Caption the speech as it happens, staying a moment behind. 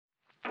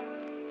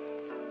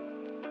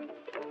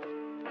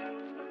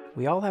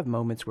We all have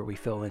moments where we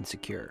feel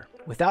insecure.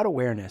 Without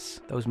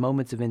awareness, those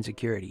moments of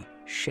insecurity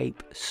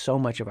shape so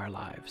much of our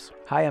lives.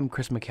 Hi, I'm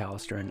Chris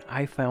McAllister, and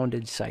I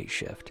founded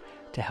SightShift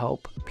to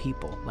help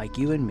people like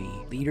you and me,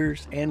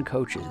 leaders and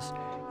coaches,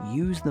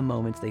 use the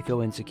moments they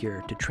feel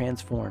insecure to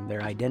transform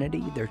their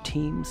identity, their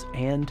teams,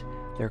 and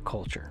their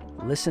culture.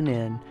 Listen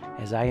in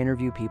as I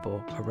interview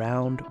people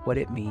around what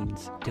it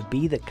means to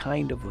be the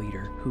kind of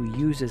leader who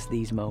uses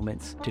these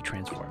moments to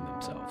transform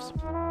themselves.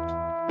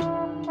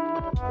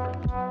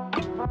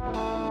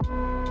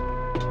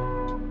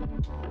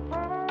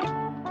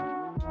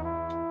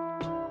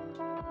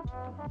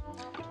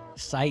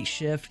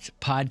 SightShift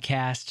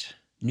podcast,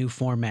 new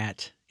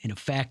format in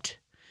effect,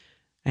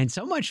 and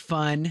so much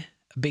fun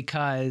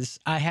because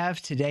I have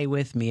today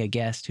with me a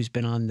guest who's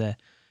been on the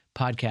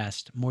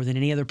podcast more than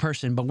any other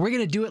person, but we're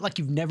going to do it like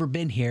you've never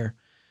been here.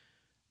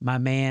 My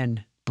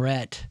man,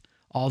 Brett,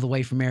 all the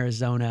way from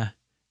Arizona.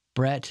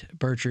 Brett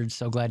Burchard,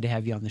 so glad to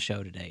have you on the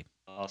show today.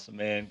 Awesome,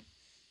 man.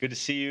 Good to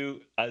see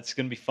you. It's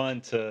going to be fun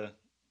to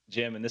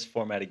jam in this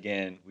format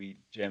again. We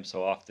jam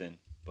so often,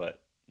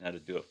 but now to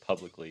do it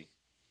publicly.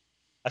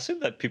 I assume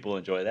that people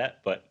enjoy that,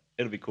 but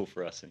it'll be cool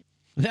for us.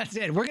 That's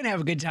it. We're going to have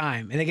a good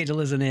time, and they get to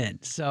listen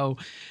in. So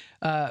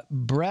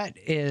Brett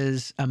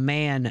is a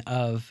man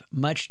of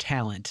much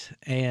talent,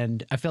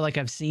 and I feel like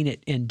I've seen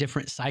it in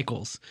different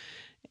cycles.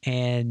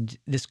 And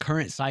this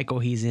current cycle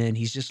he's in,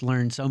 he's just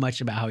learned so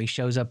much about how he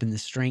shows up in the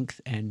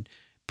strength and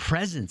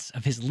presence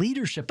of his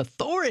leadership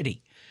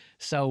authority.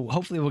 So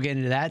hopefully we'll get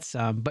into that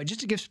some. But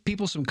just to give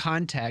people some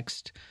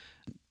context,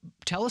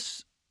 tell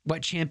us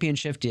what Champion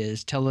Shift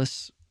is. Tell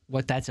us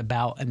what that's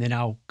about, and then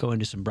I'll go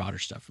into some broader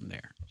stuff from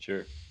there.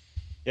 Sure.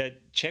 Yeah,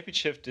 Champion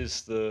Shift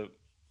is the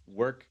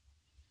work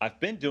I've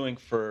been doing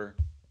for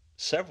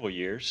several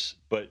years,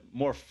 but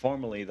more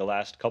formally the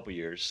last couple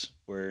years,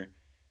 where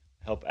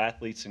I help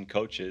athletes and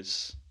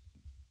coaches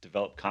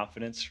develop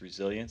confidence,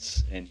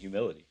 resilience, and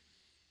humility.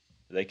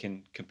 They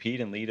can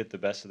compete and lead at the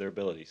best of their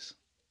abilities.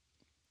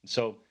 And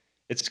so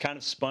it's kind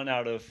of spun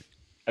out of,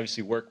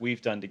 obviously, work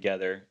we've done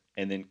together,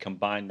 and then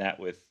combine that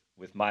with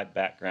my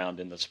background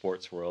in the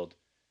sports world,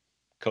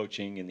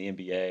 coaching in the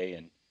NBA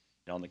and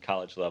on the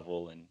college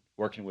level, and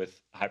working with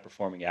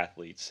high-performing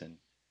athletes, and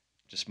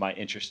just my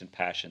interest and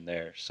passion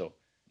there. So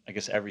I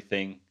guess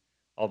everything,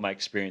 all my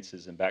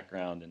experiences and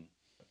background, and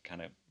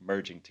kind of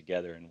merging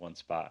together in one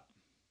spot.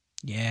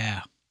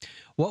 Yeah.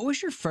 What was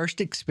your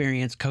first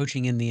experience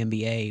coaching in the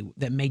NBA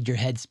that made your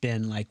head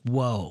spin like,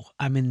 whoa,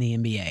 I'm in the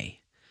NBA?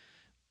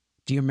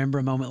 Do you remember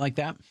a moment like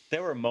that?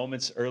 There were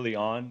moments early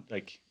on,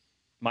 like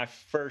my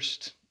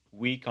first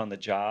week on the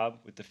job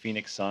with the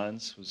Phoenix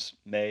Suns was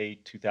May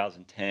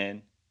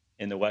 2010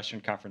 in the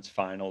Western Conference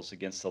Finals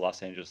against the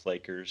Los Angeles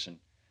Lakers. And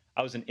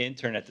I was an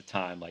intern at the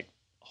time, like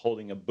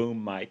holding a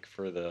boom mic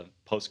for the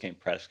post-game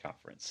press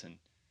conference. And,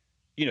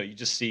 you know, you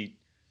just see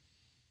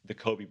the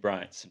Kobe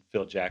Bryants and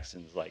Phil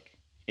Jacksons like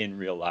in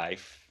real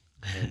life,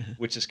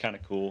 which is kind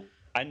of cool.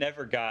 I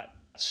never got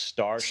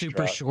starstruck.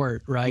 Super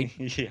short, right?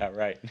 Yeah,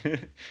 right.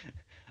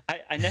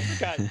 I never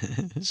got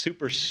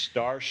super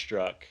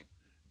starstruck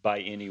by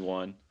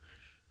anyone,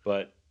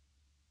 but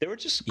there were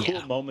just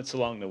cool moments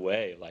along the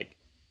way. Like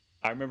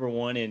I remember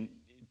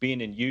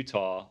being in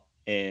Utah,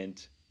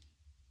 and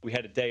we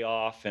had a day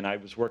off, and I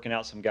was working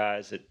out some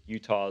guys at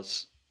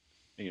Utah's,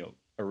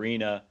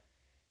 arena,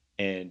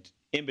 and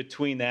in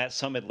between that,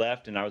 some had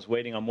left, and I was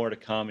waiting on more to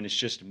come, and it's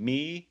just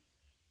me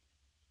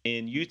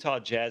in Utah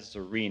Jazz's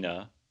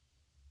arena,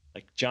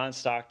 like John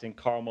Stockton,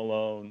 Karl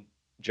Malone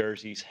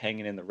jerseys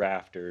hanging in the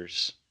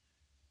rafters,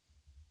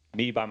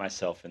 me by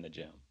myself in the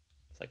gym.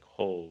 It's like,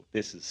 oh,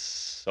 this is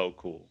so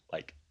cool.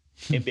 Like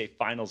NBA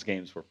Finals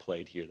games were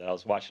played here that I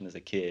was watching as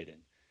a kid, and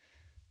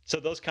so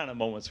those kind of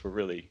moments were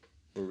really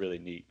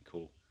neat and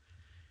cool.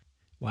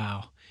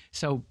 Wow.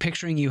 So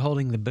picturing you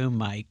holding the boom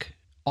mic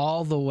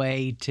all the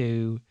way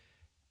to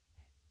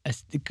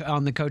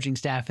on the coaching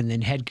staff and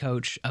then head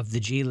coach of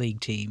the G League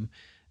team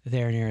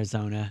there in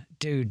Arizona.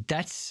 Dude,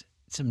 that's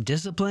some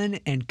discipline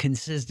and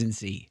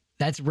consistency.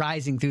 That's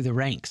rising through the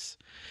ranks.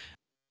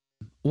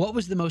 What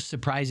was the most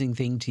surprising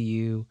thing to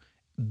you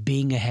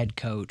being a head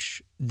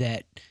coach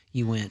that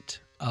you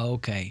went, oh,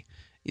 okay,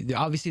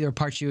 obviously there are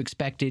parts you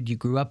expected, you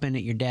grew up in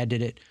it, your dad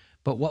did it,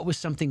 but what was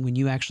something when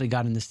you actually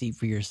got in the seat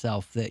for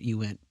yourself that you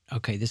went,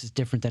 okay, this is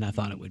different than I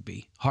thought it would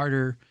be?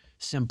 Harder,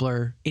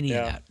 simpler, any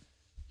of that?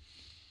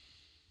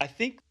 I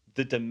think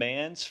the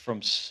demands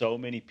from so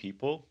many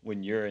people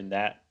when you're in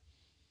that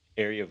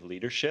area of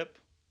leadership,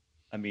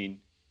 I mean,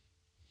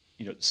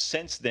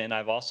 since then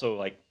I've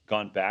also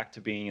gone back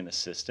to being an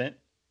assistant,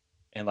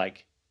 and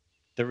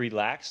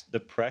the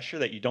pressure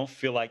that you don't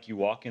feel like you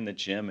walk in the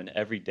gym and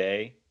every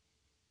day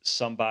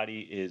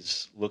somebody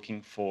is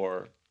looking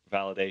for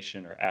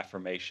validation or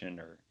affirmation,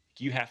 or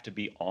you have to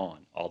be on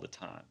all the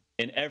time.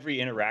 And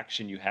every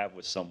interaction you have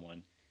with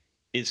someone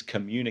is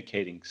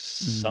communicating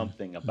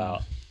something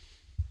about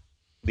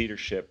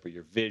leadership or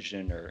your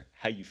vision or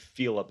how you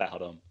feel about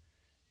them.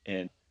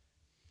 And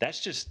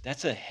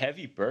that's a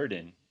heavy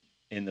burden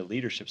in the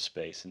leadership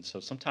space. And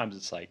so sometimes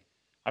it's like,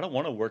 I don't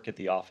want to work at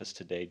the office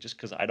today just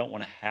because I don't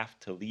want to have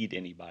to lead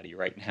anybody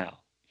right now,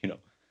 you know.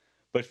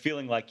 But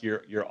feeling like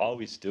you're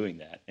always doing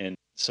that. And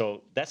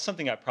so that's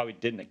something I probably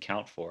didn't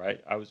account for. I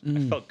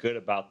Mm. felt good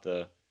about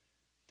the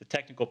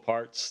technical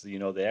parts, you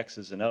know, the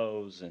X's and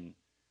O's and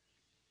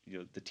you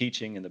know the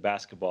teaching and the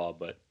basketball,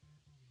 but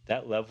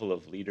that level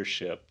of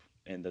leadership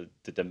and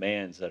the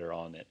demands that are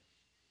on it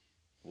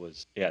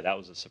was, yeah, that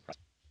was a surprise.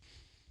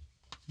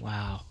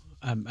 Wow.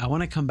 I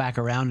want to come back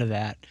around to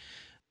that.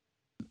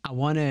 I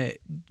want to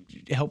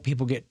help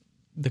people get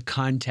the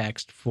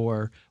context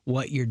for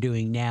what you're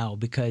doing now,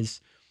 because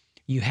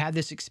you had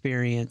this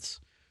experience.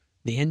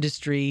 The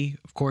industry,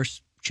 of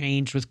course,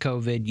 changed with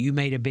COVID. You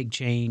made a big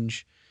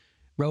change,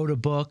 wrote a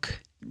book,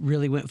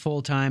 really went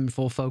full time,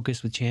 full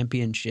focus with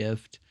Champion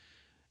Shift.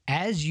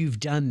 As you've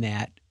done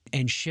that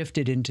and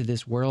shifted into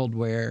this world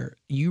where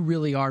you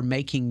really are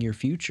making your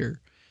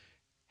future,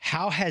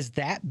 how has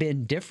that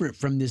been different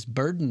from this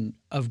burden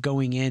of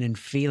going in and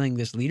feeling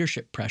this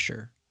leadership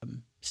pressure?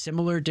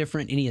 Similar,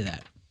 different, any of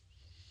that?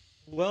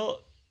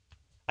 Well,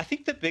 I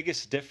think the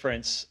biggest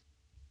difference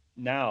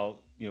now,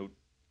 you know,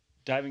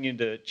 diving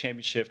into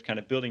championship, kind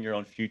of building your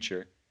own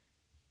future,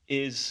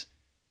 is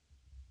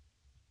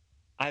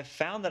I've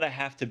found that I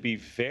have to be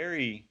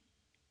very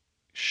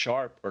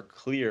sharp or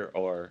clear,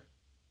 or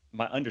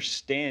my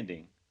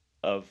understanding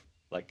of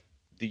like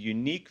the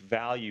unique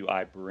value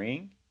I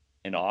bring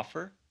and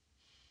offer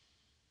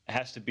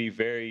has to be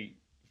very,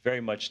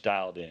 very much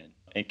dialed in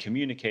and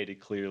communicated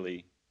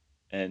clearly.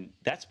 And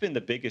that's been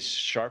the biggest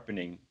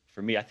sharpening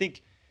for me. I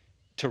think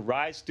to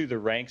rise through the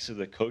ranks of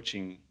the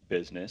coaching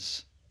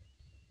business,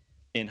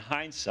 in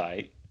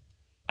hindsight,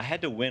 I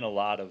had to win a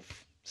lot of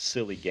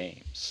silly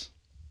games,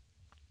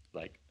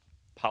 like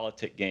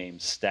politic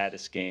games,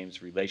 status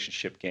games,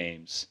 relationship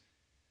games.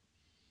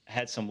 I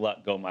had some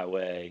luck go my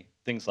way,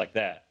 things like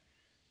that.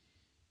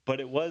 But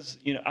it was,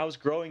 you know, I was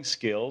growing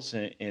skills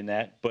in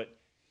that. But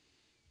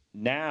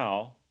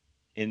now,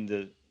 in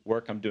the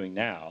work I'm doing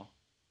now,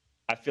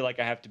 I feel like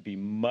I have to be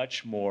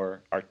much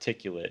more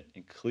articulate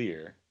and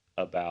clear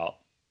about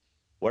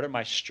what are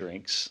my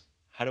strengths,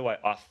 how do I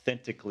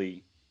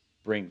authentically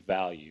bring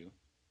value,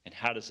 and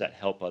how does that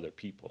help other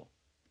people?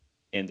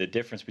 And the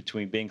difference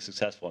between being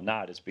successful and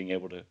not is being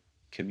able to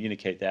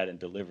communicate that and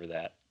deliver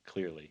that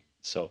clearly.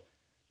 So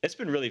it's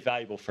been really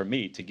valuable for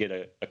me to get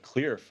a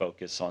clearer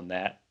focus on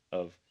that,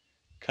 of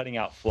cutting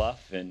out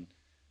fluff and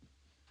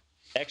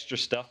extra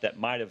stuff that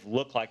might have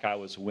looked like I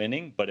was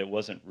winning, but it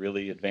wasn't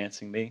really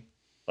advancing me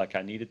like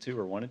I needed to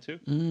or wanted to.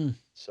 Mm.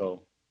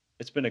 So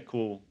it's been a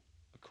cool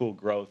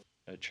growth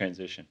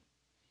transition.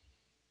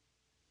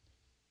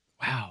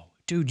 Wow,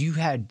 dude, you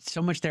had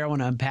so much there I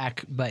want to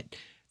unpack, but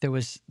there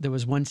was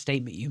one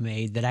statement you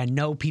made that I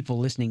know people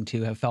listening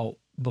to have felt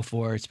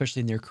before, especially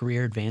in their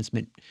career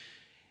advancement.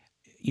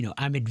 You know,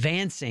 I'm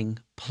advancing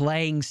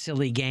playing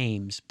silly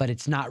games, but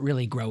it's not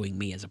really growing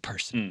me as a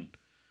person. Mm.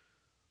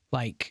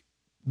 Like,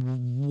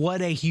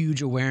 what a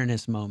huge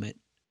awareness moment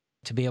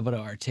to be able to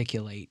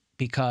articulate,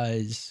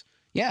 because,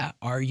 yeah,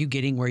 are you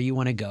getting where you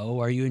want to go?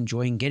 Are you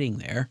enjoying getting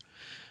there?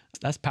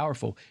 That's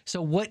powerful.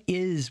 So what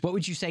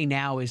would you say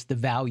now is the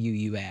value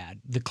you add,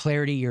 the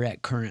clarity you're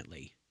at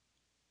currently?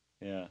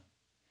 Yeah.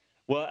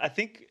 Well, I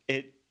think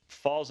it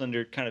falls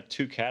under kind of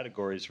two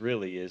categories,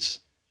 really. Is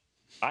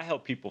I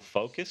help people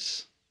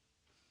focus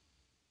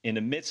in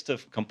the midst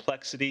of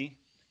complexity,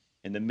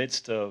 in the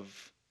midst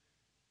of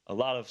a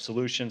lot of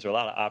solutions or a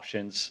lot of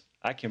options.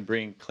 I can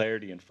bring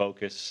clarity and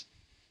focus.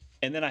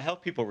 And then I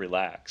help people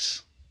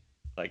relax,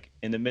 like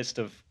in the midst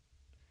of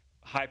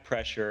high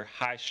pressure,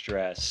 high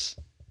stress,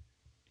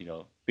 you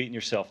know, beating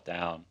yourself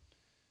down.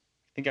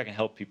 I think I can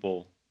help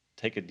people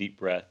take a deep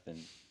breath and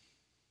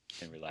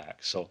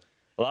relax. So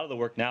a lot of the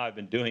work now I've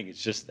been doing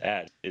is just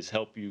that, is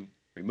help you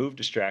remove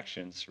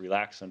distractions,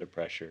 relax under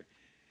pressure,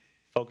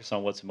 focus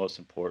on what's most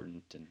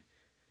important,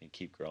 and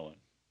keep growing.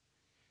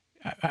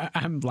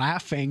 I'm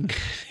laughing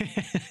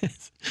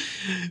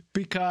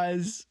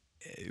because,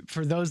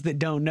 for those that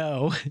don't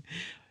know,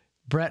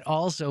 Brett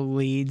also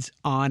leads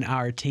on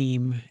our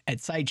team at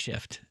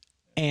SideShift.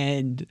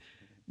 And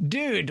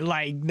dude,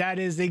 like, that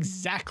is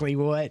exactly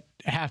what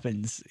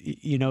happens.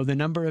 You know, the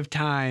number of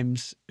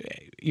times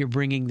you're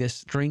bringing this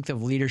strength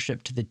of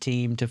leadership to the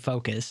team to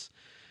focus.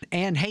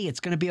 And hey, it's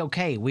going to be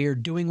okay. We're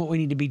doing what we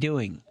need to be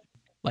doing.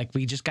 Like,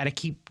 we just got to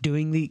keep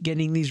getting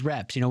these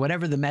reps, you know,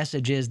 whatever the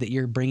message is that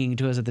you're bringing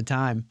to us at the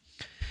time.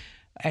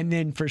 And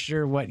then for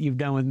sure, what you've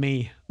done with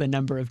me, the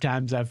number of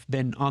times I've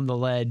been on the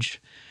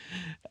ledge,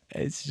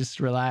 it's just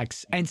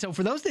relax. And so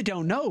for those that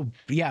don't know,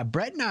 yeah,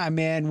 Brett and I,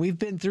 man, we've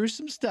been through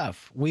some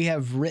stuff. We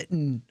have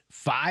written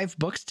 5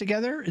 books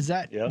together. Is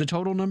that the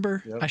total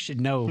number? Yep. I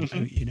should know,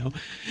 you know.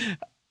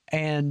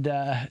 And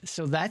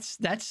so that's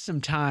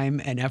some time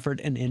and effort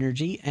and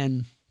energy.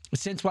 And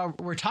since while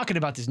we're talking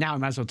about this now, I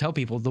might as well tell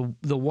people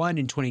the one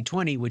in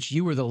 2020, which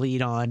you were the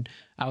lead on,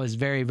 I was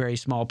very, very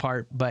small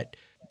part, but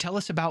tell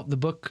us about the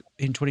book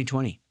in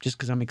 2020, just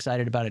because I'm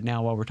excited about it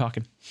now while we're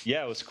talking.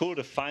 Yeah, it was cool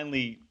to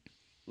finally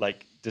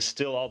like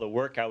distill all the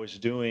work I was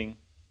doing,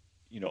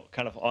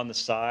 kind of on the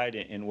side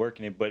and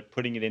working it, but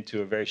putting it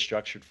into a very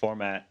structured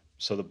format.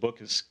 So the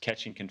book is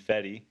Catching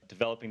Confetti,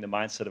 Developing the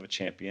Mindset of a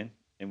Champion.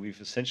 And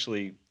we've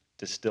essentially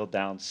distilled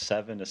down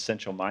 7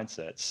 essential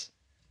mindsets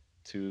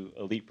to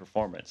elite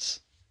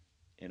performance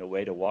in a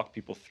way to walk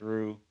people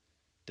through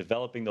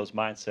developing those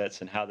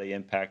mindsets and how they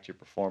impact your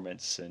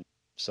performance. And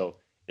so,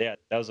 yeah,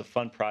 that was a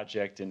fun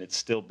project, and it's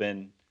still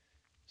been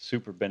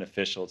super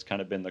beneficial. It's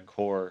kind of been the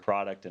core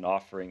product and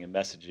offering and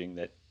messaging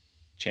that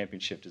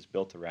Championship is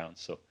built around.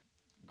 So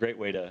great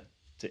way to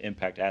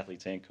impact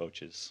athletes and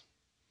coaches.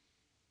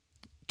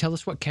 Tell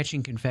us what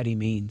Catching Confetti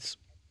means.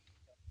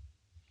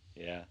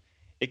 Yeah.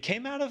 It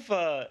came out of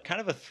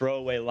kind of a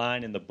throwaway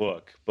line in the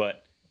book,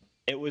 but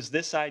it was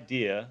this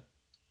idea,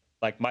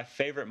 like my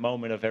favorite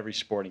moment of every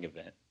sporting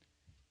event.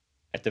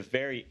 At the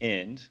very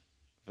end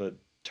of a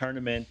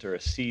tournament or a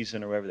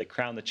season or whatever, they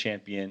crown the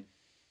champion,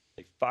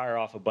 they fire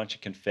off a bunch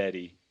of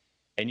confetti,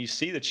 and you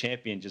see the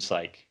champion just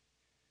like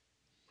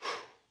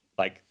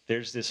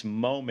there's this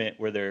moment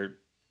where they're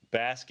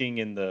basking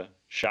in the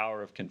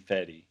shower of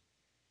confetti,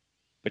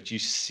 but you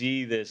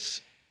see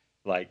this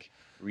like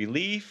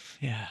relief,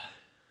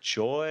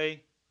 joy,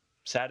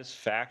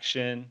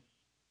 satisfaction,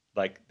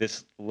 like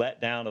this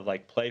letdown of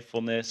like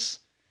playfulness.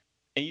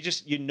 And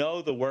you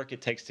know the work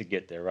it takes to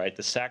get there, right?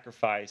 The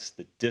sacrifice,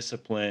 the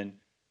discipline,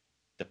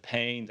 the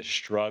pain, the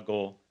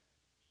struggle,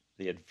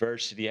 the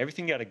adversity,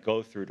 everything you got to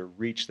go through to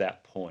reach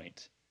that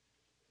point.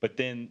 But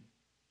then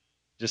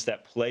just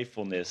that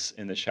playfulness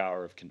in the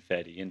shower of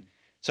confetti. And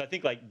so I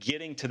think like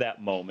getting to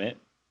that moment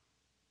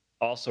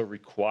also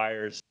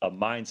requires a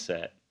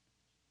mindset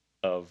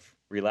of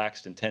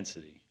relaxed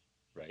intensity,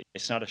 right?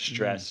 It's not a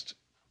stressed,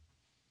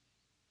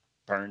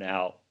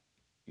 burnout,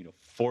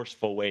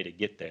 forceful way to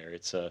get there.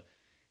 It's a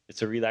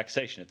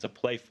relaxation. It's a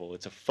playful.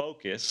 It's a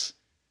focus,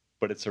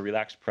 but it's a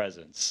relaxed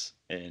presence,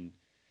 and you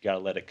got to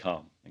let it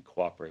come and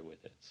cooperate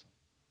with it.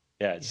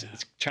 So,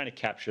 it's trying to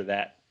capture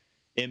that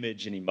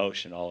image and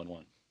emotion all in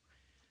one.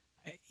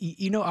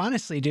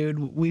 Honestly, dude,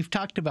 we've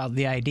talked about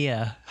the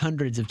idea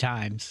hundreds of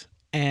times,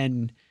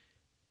 and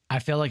I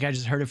feel like I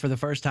just heard it for the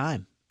first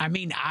time. I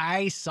mean,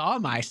 I saw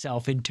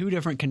myself in 2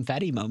 different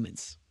confetti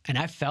moments, and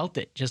I felt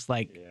it, just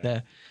like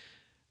the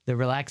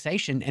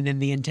relaxation and then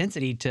the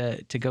intensity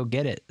to go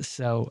get it.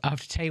 So I'll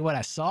have to tell you what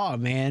I saw,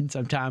 man,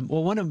 sometime.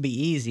 Well, one of them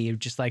be easy,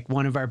 just like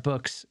one of our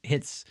books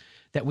hits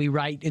that we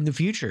write in the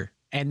future,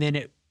 and then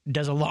it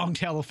does a long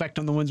tail effect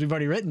on the ones we've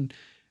already written,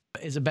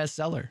 is a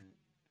bestseller.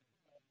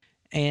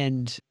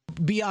 And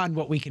beyond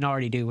what we can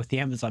already do with the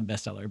Amazon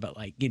bestseller, but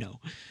like,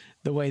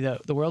 the way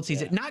the world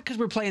sees it, not because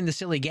we're playing the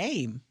silly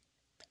game,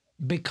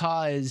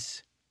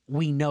 because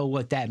we know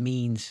what that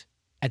means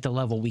at the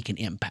level we can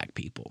impact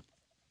people.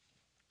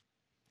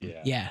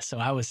 Yeah. So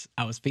I was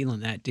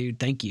feeling that, dude.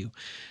 Thank you.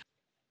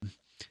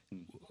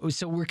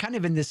 So we're kind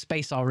of in this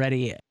space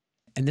already,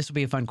 and this will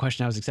be a fun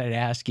question I was excited to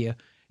ask you.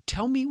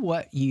 Tell me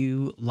what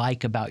you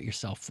like about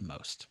yourself the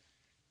most.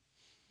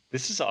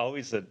 This is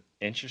always an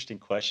interesting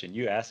question.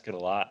 You ask it a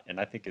lot, and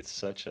I think it's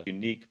such a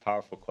unique,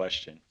 powerful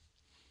question.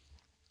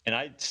 And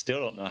I still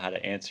don't know how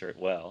to answer it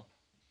well.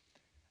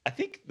 I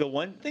think the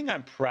one thing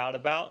I'm proud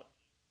about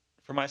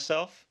for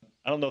myself,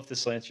 I don't know if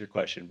this will answer your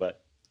question,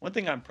 but one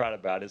thing I'm proud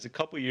about is a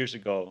couple years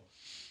ago,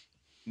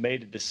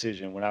 made a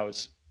decision when I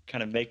was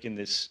kind of making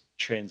this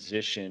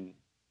transition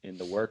in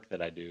the work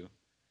that I do,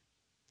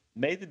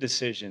 made the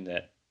decision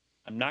that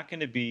I'm not going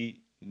to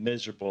be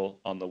miserable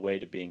on the way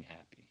to being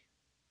happy.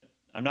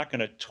 I'm not going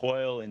to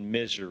toil in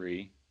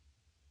misery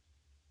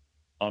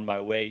on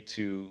my way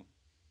to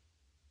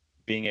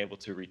being able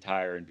to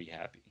retire and be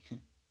happy.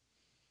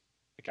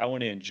 Like I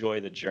want to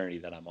enjoy the journey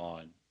that I'm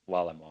on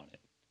while I'm on it.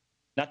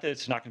 Not that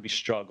it's not going to be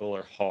struggle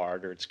or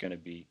hard or it's going to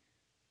be,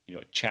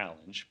 a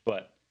challenge,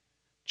 but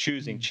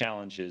choosing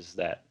challenges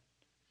that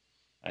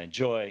I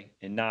enjoy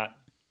and not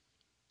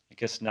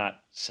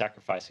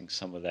sacrificing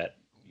some of that,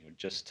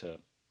 just to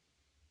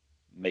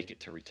make it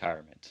to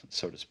retirement,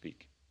 so to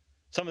speak.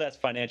 Some of that's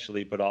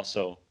financially, but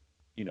also,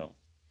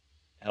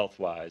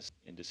 health-wise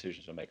and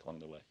decisions I make along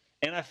the way.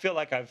 And I feel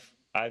like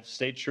I've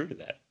stayed true to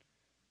that.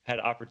 Had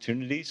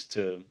opportunities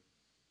to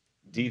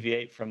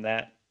deviate from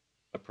that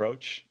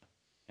approach,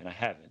 and I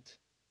haven't.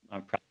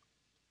 I'm proud.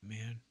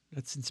 Man,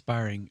 that's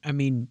inspiring. I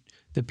mean,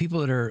 the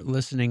people that are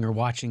listening or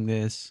watching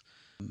this,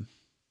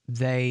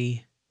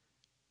 I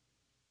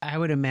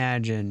would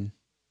imagine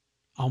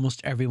almost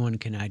everyone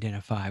can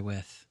identify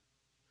with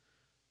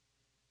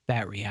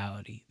that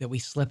reality, that we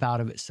slip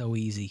out of it so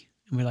easy.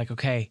 And we're like,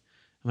 okay,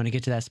 I'm going to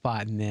get to that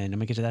spot and then I'm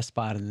going to get to that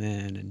spot and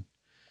then. And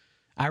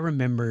I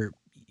remember,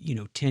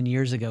 10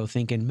 years ago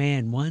thinking,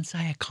 man, once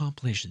I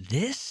accomplish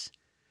this,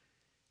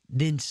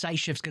 then Sight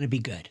Shift's going to be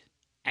good.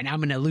 And I'm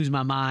going to lose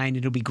my mind.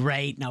 It'll be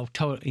great. And I'll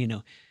totally,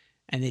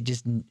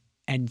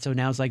 and so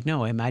now it's like,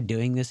 no, am I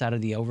doing this out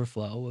of the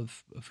overflow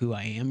of who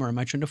I am, or am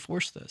I trying to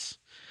force this?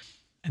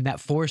 And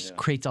that force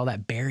creates all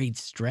that buried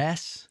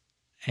stress.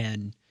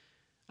 And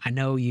I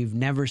know you've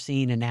never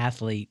seen an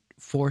athlete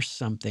force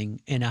something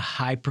in a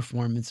high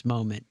performance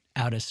moment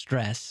out of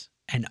stress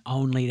and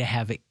only to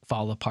have it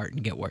fall apart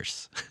and get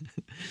worse.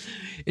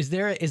 Is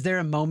there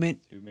a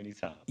moment? Too many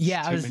times.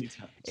 Yeah, Too many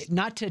times.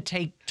 Not to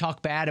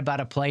talk bad about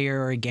a player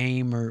or a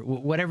game or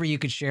whatever you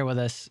could share with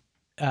us.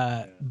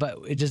 But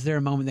is there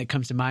a moment that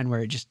comes to mind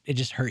where it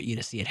just hurt you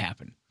to see it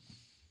happen?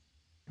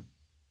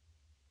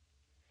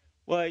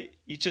 Well,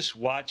 you just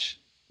watch,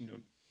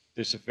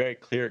 there's a very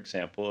clear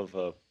example of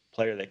a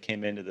player that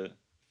came into the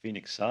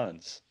Phoenix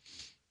Suns,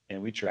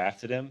 and we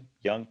drafted him,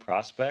 young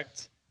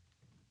prospect,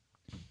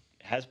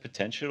 has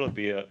potential to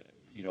be a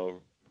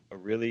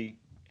really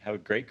have a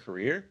great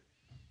career,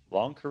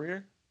 long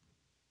career,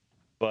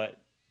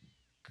 but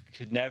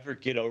could never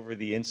get over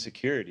the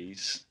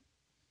insecurities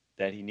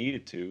that he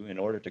needed to in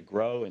order to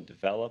grow and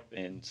develop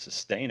and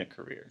sustain a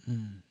career.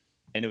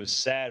 And it was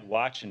sad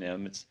watching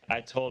him.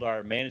 I told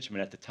our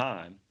management at the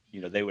time,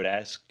 they would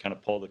ask, kind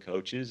of poll the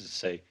coaches and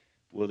say,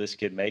 will this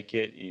kid make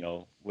it?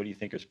 What do you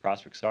think his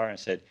prospects are? And I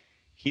said,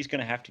 he's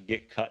going to have to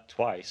get cut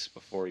twice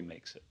before he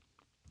makes it,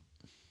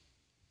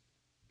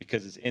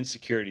 because his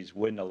insecurities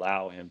wouldn't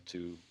allow him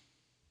to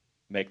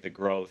make the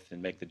growth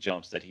and make the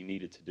jumps that he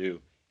needed to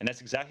do. And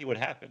that's exactly what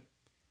happened.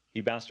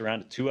 He bounced around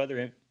to 2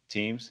 other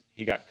teams.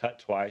 He got cut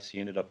twice. He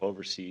ended up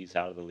overseas,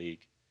 out of the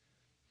league.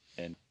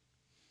 And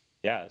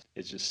yeah,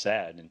 it's just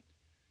sad. And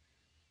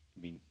I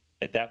mean,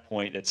 at that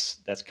point,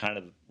 that's kind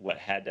of what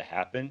had to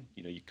happen.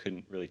 You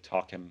couldn't really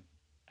talk him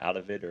out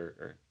of it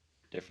or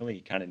differently.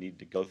 He kind of needed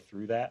to go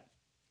through that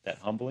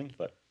humbling.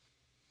 But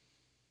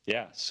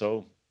yeah,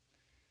 so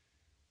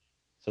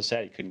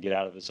sad he couldn't get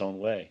out of his own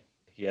way.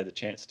 He had the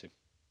chance to.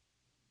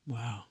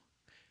 Wow.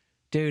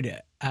 Dude,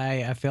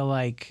 I feel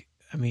like,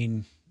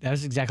 that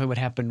was exactly what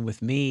happened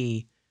with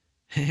me.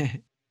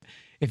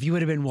 If you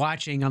would have been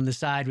watching on the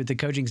side with the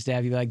coaching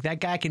staff, you'd be like, that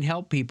guy can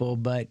help people,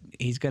 but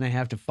he's going to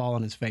have to fall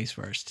on his face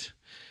first.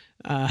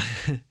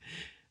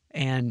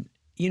 And,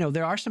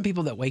 there are some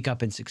people that wake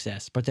up in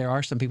success, but there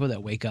are some people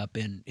that wake up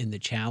in the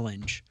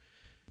challenge.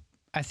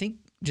 I think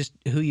just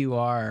who you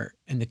are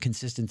and the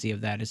consistency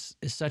of that is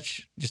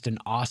such just an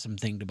awesome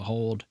thing to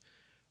behold.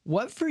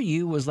 What for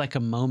you was like a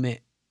moment,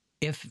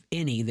 if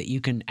any, that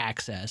you can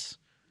access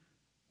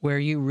where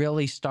you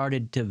really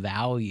started to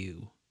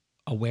value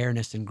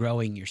awareness and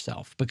growing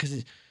yourself?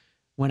 Because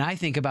when I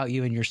think about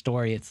you and your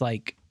story, it's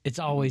like it's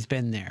always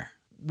been there.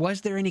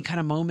 Was there any kind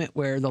of moment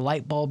where the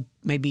light bulb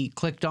maybe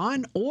clicked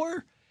on,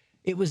 or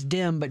it was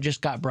dim but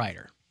just got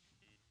brighter?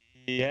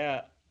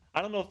 Yeah,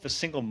 I don't know if a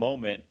single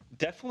moment.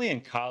 Definitely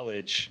in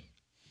college,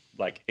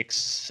 like,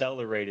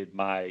 accelerated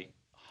my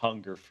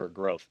hunger for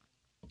growth.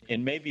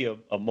 And maybe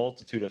a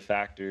multitude of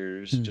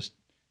factors. Just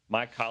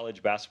my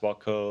college basketball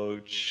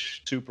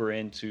coach, super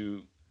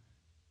into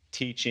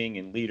teaching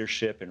and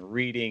leadership and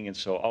reading, and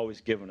so always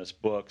giving us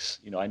books.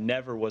 I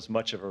never was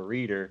much of a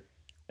reader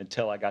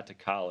until I got to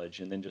college,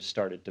 and then just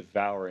started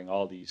devouring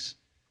all these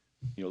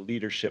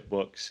leadership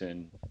books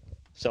and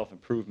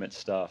self-improvement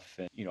stuff.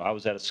 And I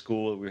was at a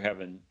school, we were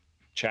having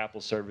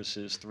chapel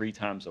services 3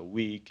 times a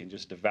week, and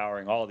just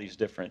devouring all these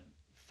different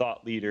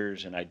thought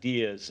leaders and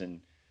ideas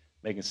and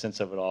making sense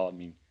of it all.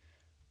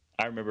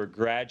 I remember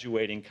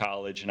graduating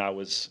college, and I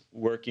was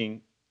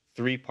working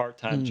 3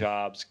 part-time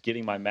jobs,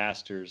 getting my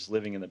master's,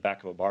 living in the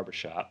back of a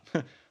barbershop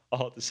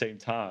all at the same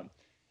time.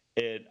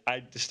 And I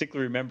distinctly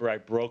remember I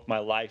broke my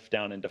life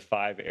down into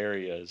 5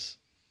 areas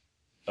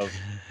of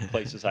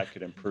places I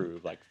could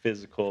improve, like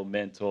physical,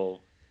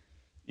 mental,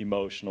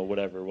 emotional,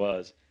 whatever it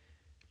was,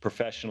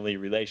 professionally,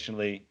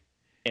 relationally.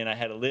 And I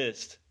had a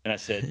list, and I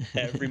said,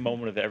 every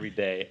moment of every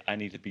day, I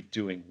need to be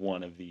doing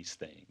one of these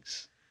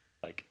things.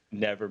 Like,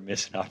 never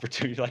miss an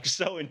opportunity, like,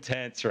 so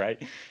intense,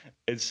 right?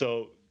 And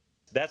so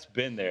that's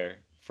been there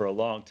for a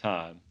long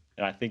time.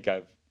 And I think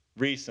I've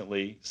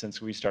recently, since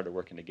we started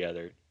working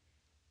together,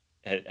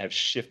 have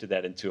shifted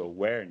that into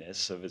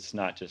awareness of it's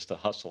not just a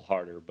hustle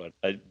harder, but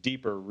a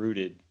deeper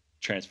rooted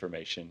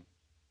transformation,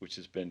 which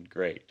has been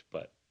great.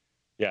 But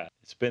yeah,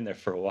 it's been there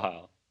for a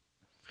while.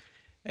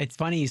 It's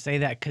funny you say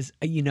that because,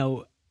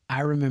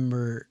 I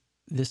remember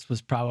this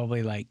was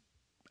probably like,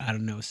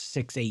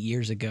 6-8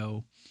 years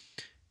ago.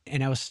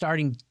 And I was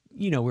starting,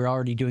 we're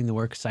already doing the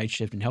work side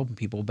shift and helping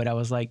people. But I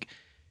was like,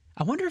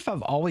 I wonder if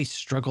I've always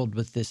struggled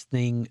with this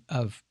thing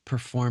of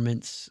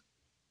performance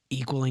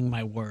equaling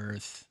my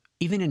worth.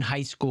 Even in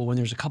high school, when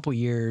there's a couple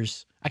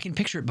years, I can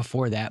picture it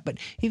before that, but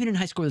even in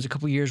high school, there's a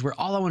couple years where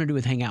all I want to do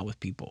is hang out with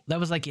people. That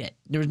was like it.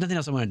 There was nothing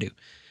else I want to do.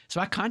 So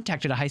I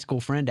contacted a high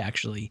school friend,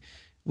 actually.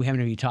 We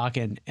happened to be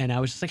talking, and I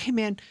was just like, hey,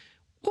 man,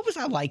 what was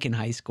I like in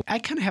high school? I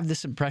kind of have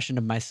this impression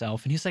of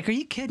myself. And he's like, are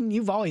you kidding?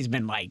 You've always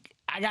been like,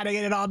 I got to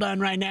get it all done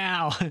right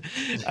now.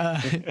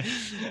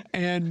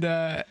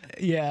 Yeah,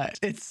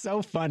 it's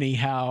so funny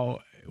how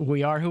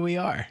we are who we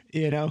are,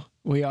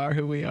 we are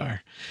who we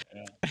are.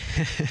 Yeah.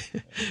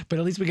 But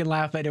at least we can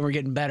laugh at it and we're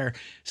getting better.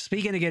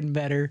 Speaking of getting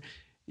better,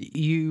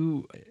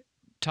 you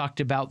talked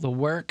about the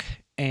work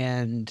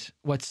and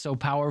what's so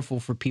powerful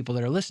for people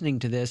that are listening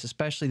to this,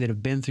 especially that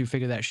have been through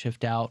Figure That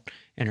Shift Out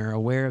and are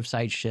aware of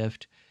Side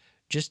Shift,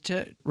 just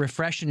to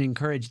refresh and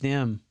encourage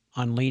them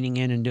on leaning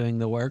in and doing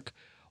the work.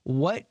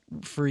 What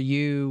for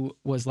you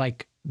was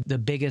like the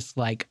biggest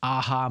like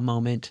aha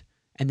moment,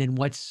 and then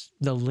what's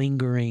the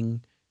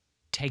lingering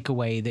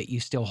takeaway that you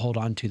still hold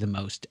on to the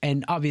most?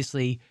 And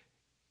obviously,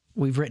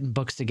 we've written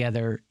books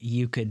together.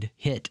 You could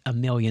hit a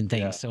million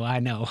things, Yeah, so I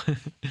know.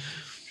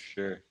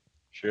 sure,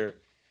 sure.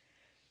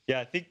 Yeah,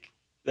 I think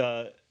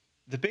the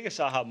biggest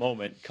aha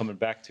moment coming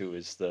back to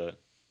is the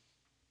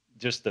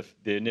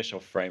initial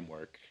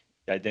framework,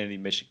 the identity,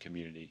 mission,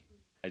 community.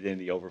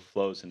 Identity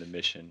overflows into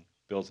mission,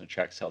 builds and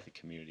attracts healthy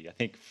community. I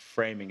think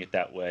framing it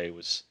that way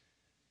was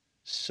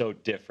so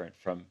different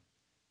from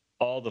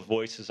all the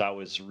voices I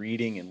was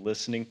reading and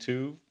listening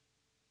to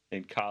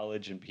in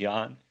college and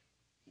beyond.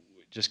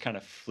 Just kind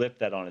of flipped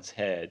that on its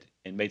head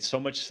and made so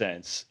much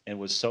sense and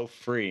was so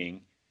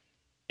freeing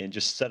and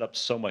just set up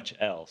so much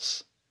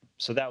else.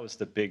 So that was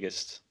the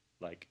biggest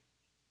like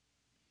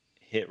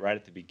hit right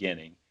at the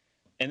beginning.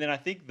 And then I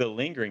think the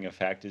lingering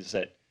effect is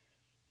that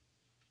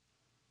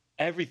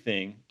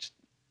everything,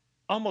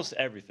 almost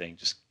everything,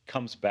 just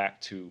comes back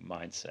to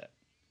mindset.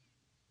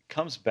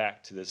 Comes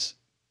back to this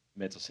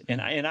mental state. And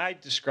I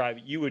describe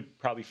it, you would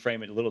probably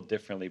frame it a little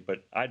differently,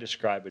 but I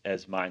describe it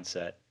as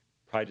mindset.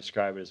 Probably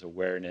describe it as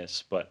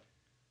awareness, but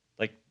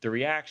like the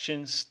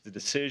reactions, the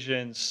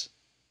decisions,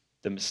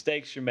 the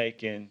mistakes you're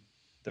making,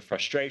 the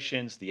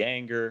frustrations, the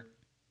anger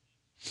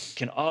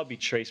can all be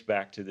traced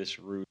back to this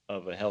root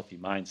of a healthy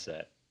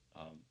mindset.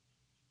 Um,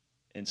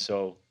 and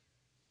so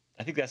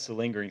I think that's the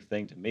lingering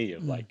thing to me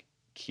of Mm. like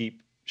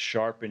keep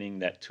sharpening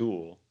that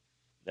tool,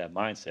 that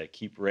mindset,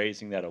 keep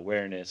raising that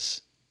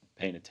awareness,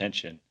 paying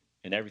attention,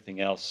 and everything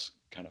else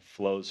kind of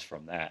flows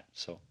from that.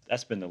 So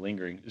that's been the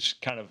lingering. It's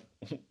kind of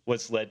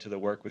what's led to the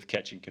work with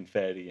Catching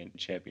Confetti and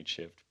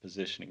Championship,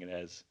 positioning it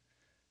as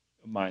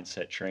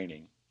mindset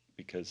training,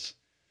 because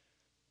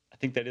I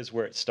think that is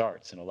where it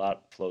starts and a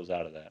lot flows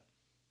out of that.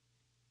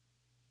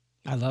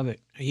 I love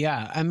it.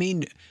 Yeah. I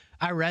mean,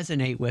 I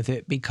resonate with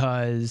it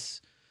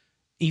because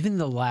even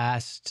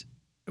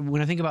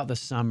when I think about the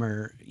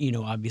summer,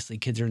 obviously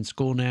kids are in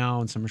school now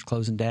and summer's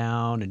closing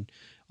down and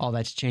all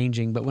that's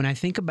changing. But when I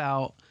think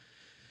about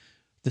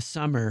the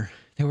summer,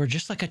 there were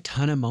just like a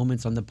ton of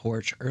moments on the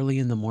porch early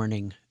in the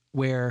morning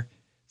where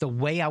the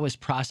way I was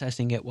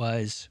processing it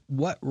was,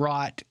 what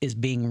rot is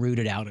being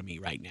rooted out of me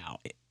right now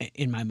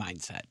in my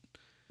mindset?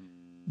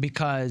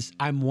 Because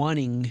I'm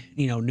wanting,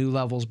 new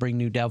levels bring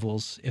new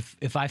devils.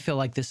 If I feel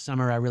like this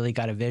summer I really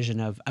got a vision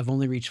of I've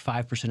only reached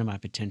 5% of my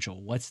potential,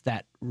 what's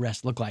that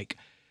rest look like?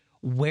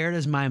 Where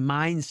does my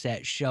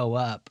mindset show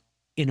up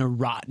in a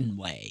rotten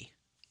way?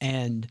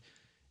 And it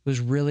was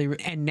really,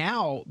 and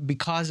now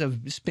because of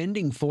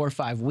spending 4 or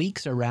 5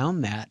 weeks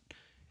around that,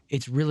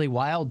 it's really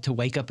wild to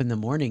wake up in the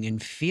morning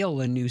and feel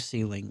a new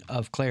ceiling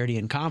of clarity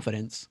and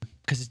confidence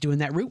because it's doing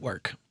that root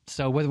work.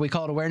 So whether we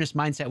call it awareness,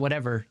 mindset,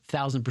 whatever,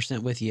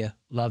 1,000% with you,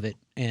 love it.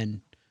 And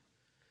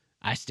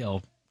I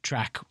still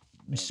track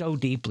so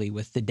deeply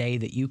with the day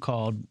that you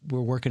called.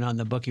 We're working on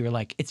the book. You were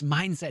like, it's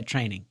mindset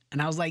training.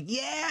 And I was like,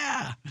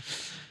 yeah.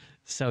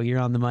 So you're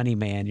on the money,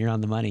 man. You're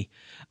on the money.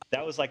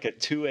 That was like a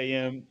 2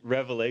 a.m.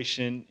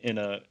 revelation in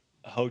a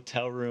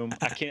hotel room.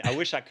 I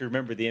wish I could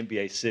remember the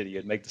NBA city.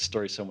 It'd make the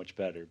story so much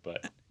better.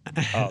 But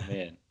oh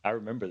man, I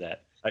remember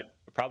that. I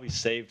probably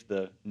saved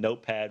the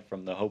notepad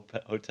from the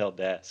hotel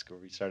desk where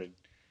we started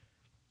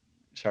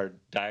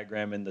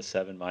diagramming the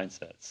 7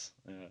 mindsets.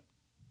 Yeah.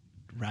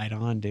 Right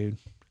on, dude.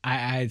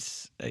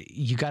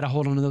 You got to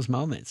hold on to those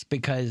moments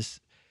because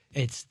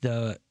it's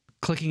the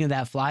clicking of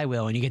that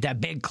flywheel and you get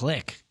that big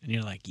click and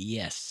you're like,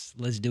 yes,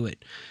 let's do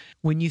it.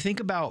 When you think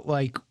about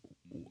like,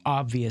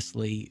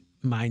 obviously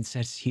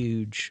mindset's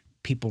huge,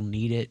 people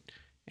need it.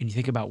 And you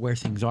think about where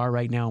things are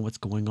right now and what's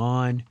going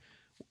on,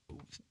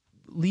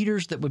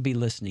 leaders that would be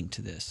listening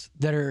to this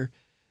that are,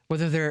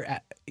 whether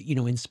they're,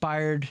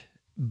 inspired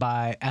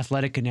by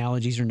athletic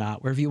analogies or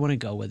not, wherever you want to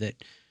go with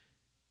it,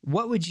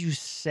 what would you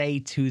say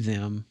to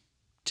them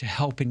to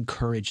help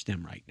encourage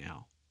them right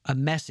now? A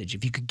message,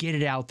 if you could get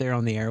it out there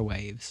on the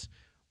airwaves,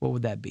 what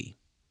would that be?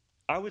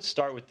 I would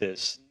start with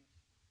this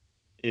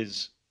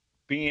is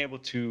being able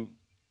to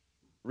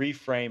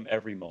reframe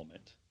every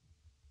moment.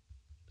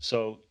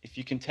 So if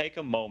you can take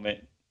a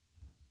moment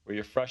where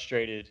you're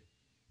frustrated,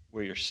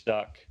 where you're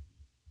stuck,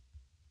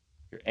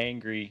 you're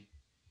angry,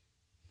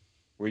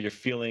 where you're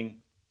feeling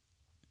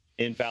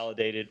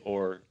invalidated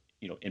or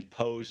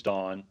imposed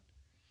on,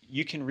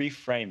 you can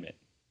reframe it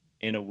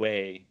in a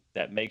way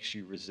that makes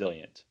you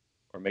resilient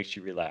or makes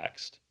you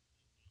relaxed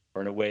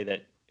or in a way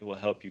that it will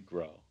help you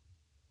grow.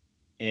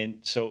 And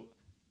so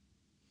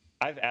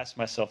I've asked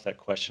myself that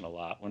question a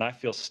lot. When I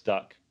feel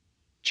stuck,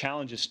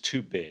 challenge is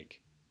too big,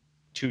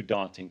 too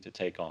daunting to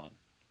take on,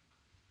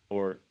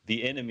 or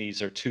the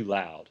enemies are too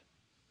loud.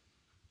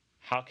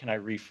 How can I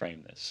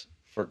reframe this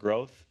for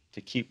growth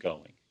to keep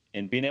going?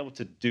 And being able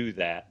to do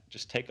that,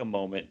 just take a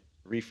moment,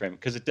 reframe,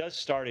 because it does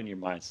start in your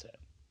mindset,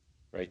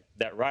 right?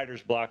 That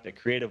writer's block, that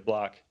creative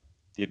block,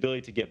 the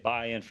ability to get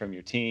buy-in from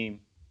your team,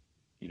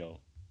 you know,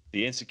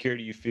 the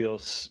insecurity you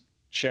feel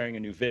sharing a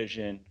new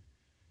vision,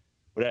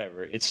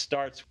 whatever. It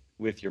starts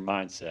with your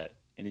mindset.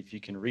 And if you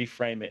can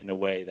reframe it in a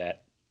way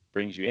that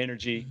brings you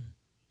energy,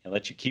 and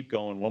let you keep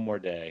going one more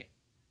day,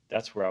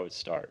 that's where I would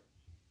start.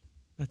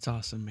 That's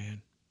awesome,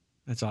 man.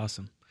 That's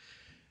awesome.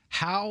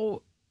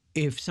 How,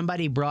 if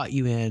somebody brought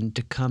you in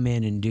to come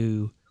in and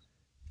do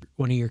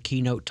one of your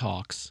keynote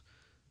talks,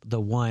 the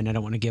one, I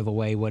don't want to give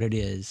away what it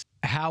is,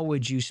 how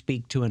would you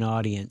speak to an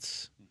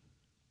audience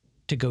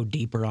to go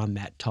deeper on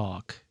that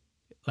talk?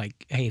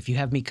 Like, hey, if you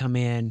have me come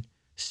in,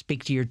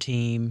 speak to your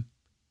team,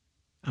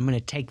 I'm going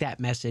to take that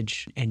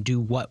message and do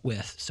what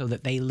with so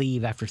that they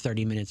leave after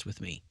 30 minutes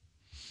with me.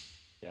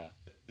 Yeah.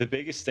 The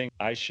biggest thing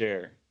I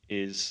share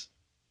is,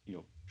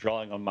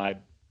 drawing on my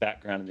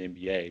background in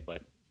the NBA,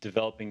 but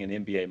developing an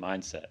NBA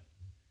mindset.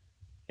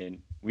 And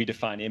we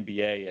define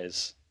NBA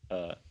as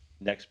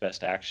next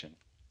best action.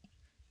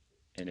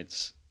 And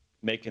it's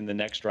making the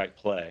next right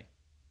play.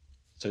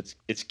 So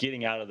it's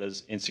getting out of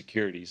those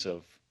insecurities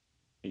of,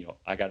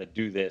 I got to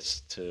do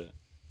this to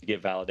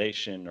get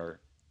validation or,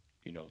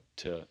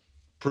 to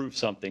prove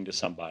something to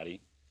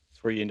somebody.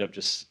 It's where you end up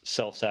just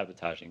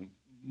self-sabotaging.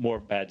 More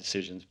bad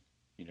decisions,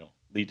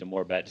 lead to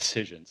more bad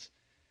decisions.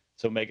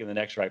 So making the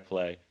next right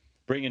play,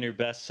 bringing your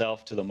best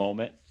self to the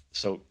moment.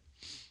 So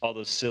all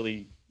those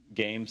silly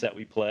games that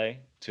we play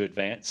to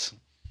advance,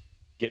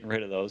 getting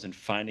rid of those and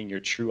finding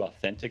your true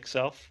authentic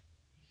self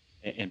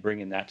and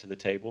bringing that to the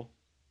table.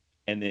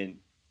 And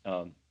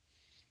then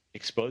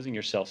exposing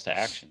yourselves to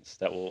actions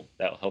that will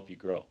help you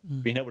grow.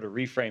 Being able to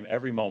reframe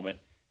every moment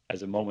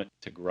as a moment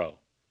to grow.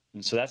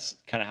 And so that's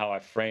kind of how I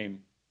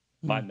frame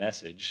my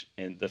message.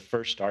 And the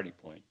first starting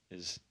point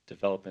is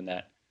developing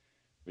that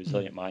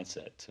resilient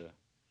mindset to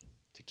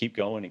keep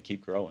going and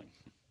keep growing.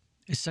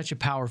 It's such a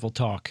powerful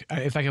talk.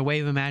 If I could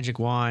wave a magic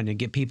wand and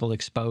get people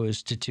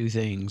exposed to two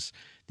things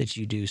that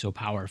you do so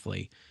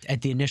powerfully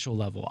at the initial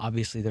level,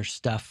 obviously there's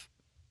stuff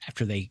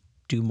after they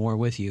do more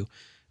with you,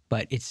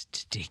 but it's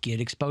to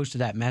get exposed to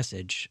that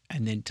message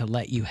and then to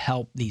let you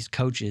help these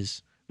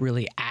coaches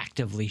really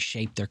actively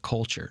shape their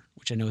culture,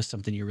 which I know is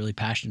something you're really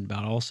passionate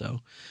about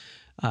also.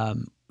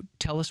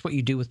 Tell us what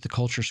you do with the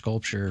Culture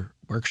Sculpture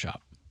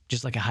workshop,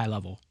 just like a high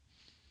level.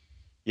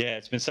 Yeah,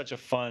 it's been such a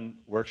fun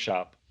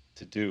workshop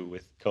to do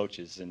with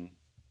coaches. And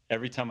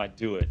every time I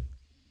do it,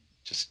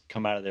 just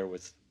come out of there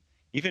with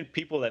even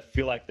people that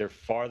feel like they're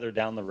farther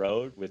down the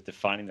road with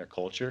defining their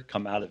culture,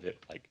 come out of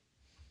it like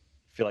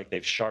feel like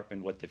they've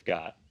sharpened what they've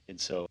got. And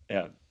so,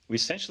 yeah, we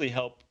essentially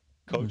help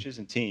coaches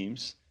and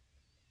teams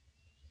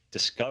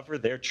discover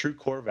their true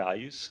core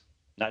values,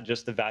 not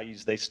just the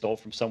values they stole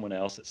from someone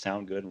else that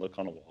sound good and look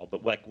on a wall,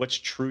 but like what's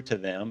true to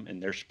them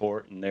and their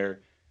sport and their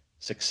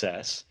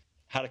success,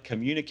 how to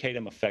communicate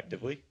them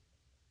effectively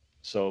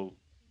so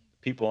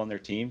people on their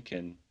team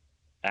can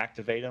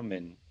activate them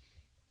and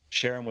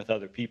share them with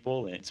other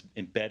people, and it's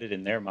embedded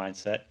in their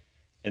mindset,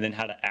 and then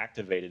how to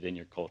activate it in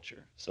your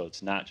culture. So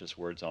it's not just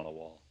words on a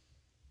wall,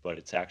 but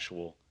it's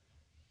actual,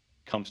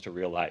 comes to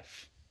real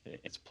life.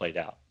 It's played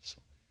out. So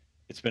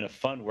it's been a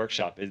fun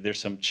workshop. There's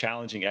some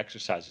challenging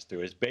exercises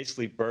through it. It's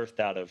basically birthed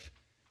out of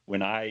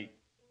when I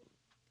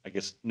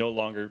guess, no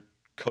longer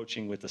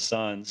coaching with the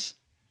Suns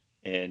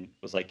and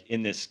was like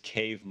in this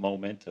cave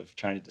moment of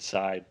trying to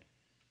decide,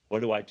 what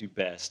do I do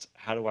best?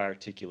 How do I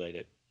articulate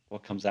it?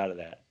 What comes out of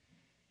that?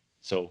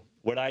 So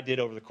what I did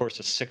over the course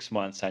of 6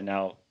 months, I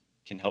now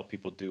can help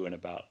people do in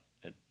about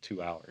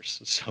 2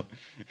 hours. So,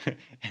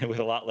 and with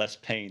a lot less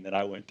pain than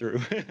I went through.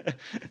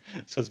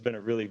 So it's been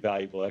a really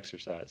valuable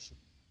exercise.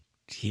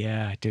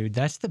 Yeah, dude,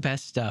 that's the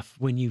best stuff.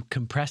 When you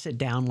compress it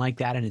down like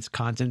that and it's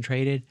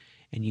concentrated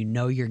and you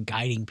know you're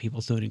guiding people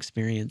through an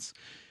experience.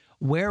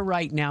 Where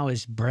right now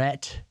is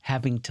Brett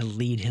having to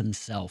lead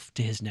himself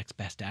to his next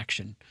best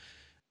action?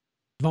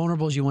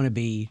 Vulnerable as you want to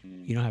be,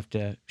 you don't have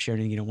to share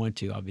anything you don't want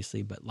to,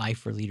 obviously, but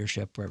life or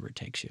leadership, wherever it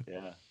takes you.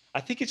 Yeah.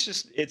 I think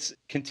it's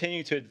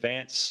continuing to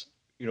advance,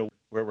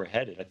 where we're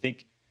headed. I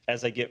think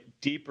as I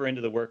get deeper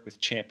into the work with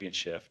Champion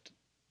Shift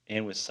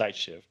and with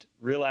SiteShift,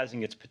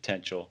 realizing its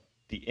potential,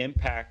 the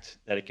impact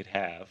that it could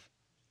have,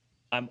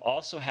 I'm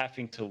also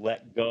having to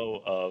let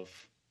go of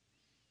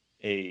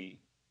a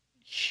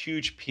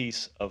huge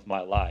piece of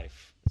my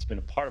life. It's been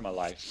a part of my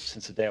life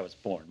since the day I was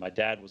born. My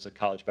dad was a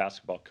college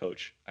basketball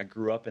coach. I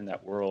grew up in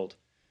that world.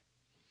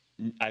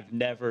 I've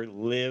never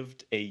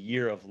lived a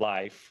year of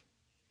life,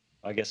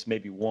 I guess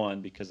maybe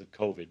one because of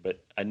COVID,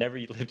 but I never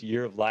lived a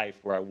year of life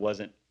where I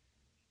wasn't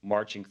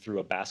marching through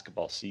a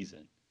basketball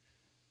season.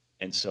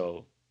 And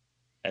so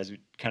as we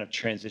kind of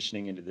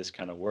transitioning into this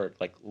kind of work,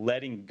 like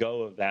letting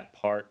go of that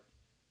part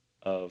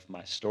of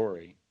my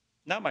story,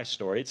 not my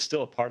story, it's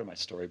still a part of my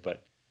story,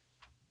 but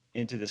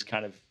into this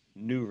kind of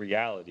new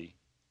reality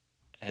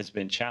has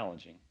been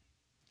challenging.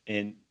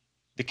 And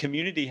the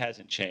community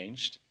hasn't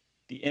changed.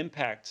 The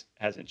impact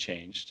hasn't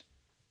changed.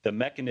 The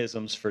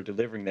mechanisms for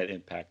delivering that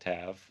impact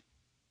have.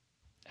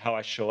 How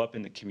I show up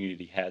in the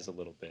community has a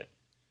little bit.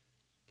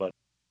 But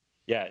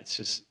yeah,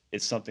 it's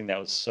something that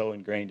was so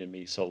ingrained in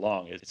me so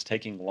long. It's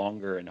taking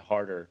longer and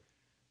harder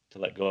to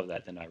let go of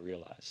that than I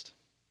realized.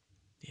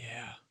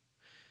 Yeah.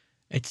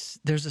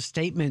 There's a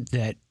statement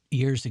that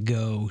years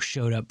ago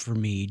showed up for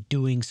me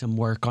doing some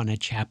work on a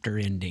chapter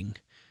ending.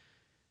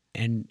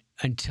 And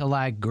until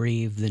I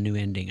grieve the new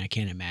ending, I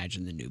can't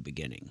imagine the new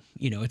beginning.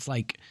 It's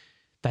like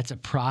that's a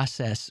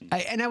process.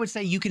 And I would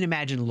say you can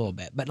imagine a little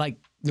bit, but like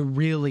the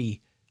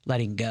really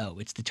letting go,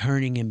 it's the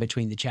turning in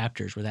between the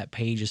chapters where that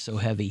page is so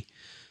heavy.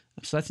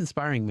 So that's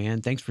inspiring,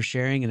 man. Thanks for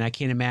sharing. And I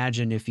can't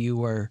imagine if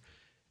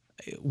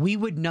we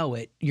would know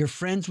it, your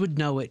friends would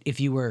know it if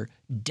you were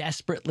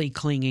desperately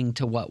clinging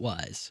to what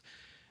was.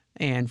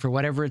 And for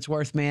whatever it's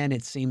worth, man,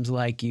 it seems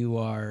like you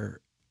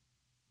are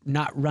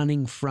not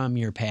running from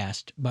your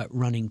past, but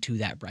running to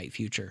that bright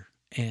future.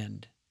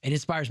 And it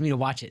inspires me to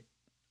watch it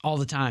all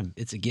the time.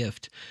 It's a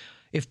gift.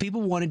 If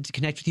people wanted to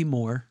connect with you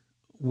more,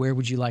 where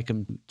would you like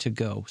them to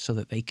go so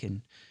that they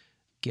can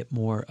get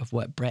more of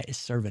what Brett is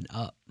serving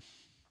up?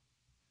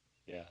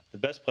 Yeah, the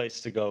best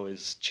place to go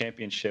is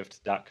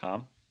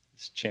championshift.com.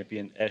 It's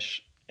champion,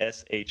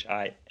 SHIFT.com.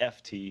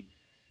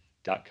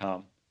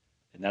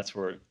 And that's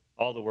where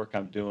all the work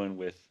I'm doing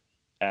with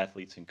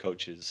athletes and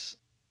coaches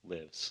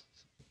lives.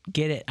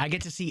 Get it. I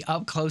get to see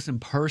up close and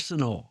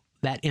personal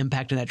that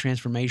impact and that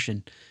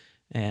transformation.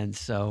 And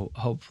so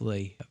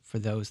hopefully for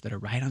those that are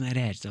right on that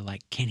edge, they're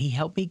like, can he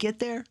help me get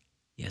there?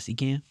 Yes, he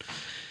can.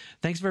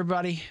 Thanks for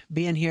everybody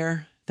being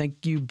here.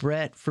 Thank you,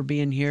 Brett, for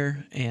being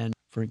here and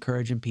for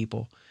encouraging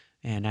people.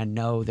 And I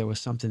know there was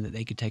something that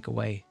they could take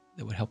away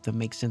that would help them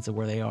make sense of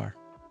where they are.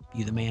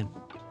 You the man.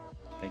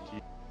 Thank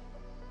you.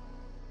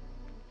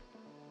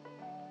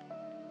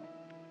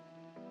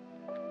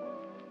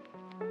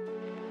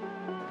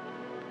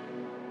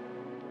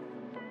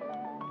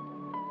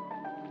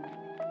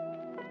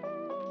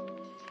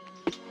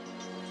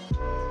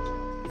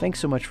 Thanks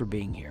so much for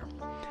being here.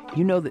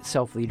 You know that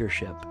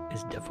self-leadership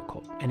is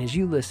difficult. And as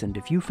you listened,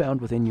 if you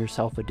found within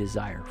yourself a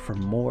desire for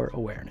more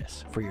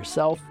awareness for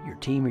yourself, your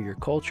team, or your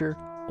culture,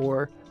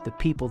 or the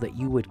people that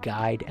you would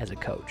guide as a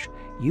coach,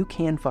 you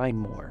can find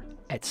more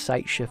at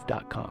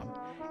siteshift.com,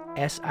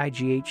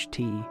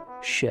 SIGHT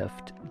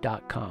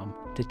shift.com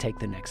to take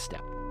the next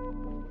step.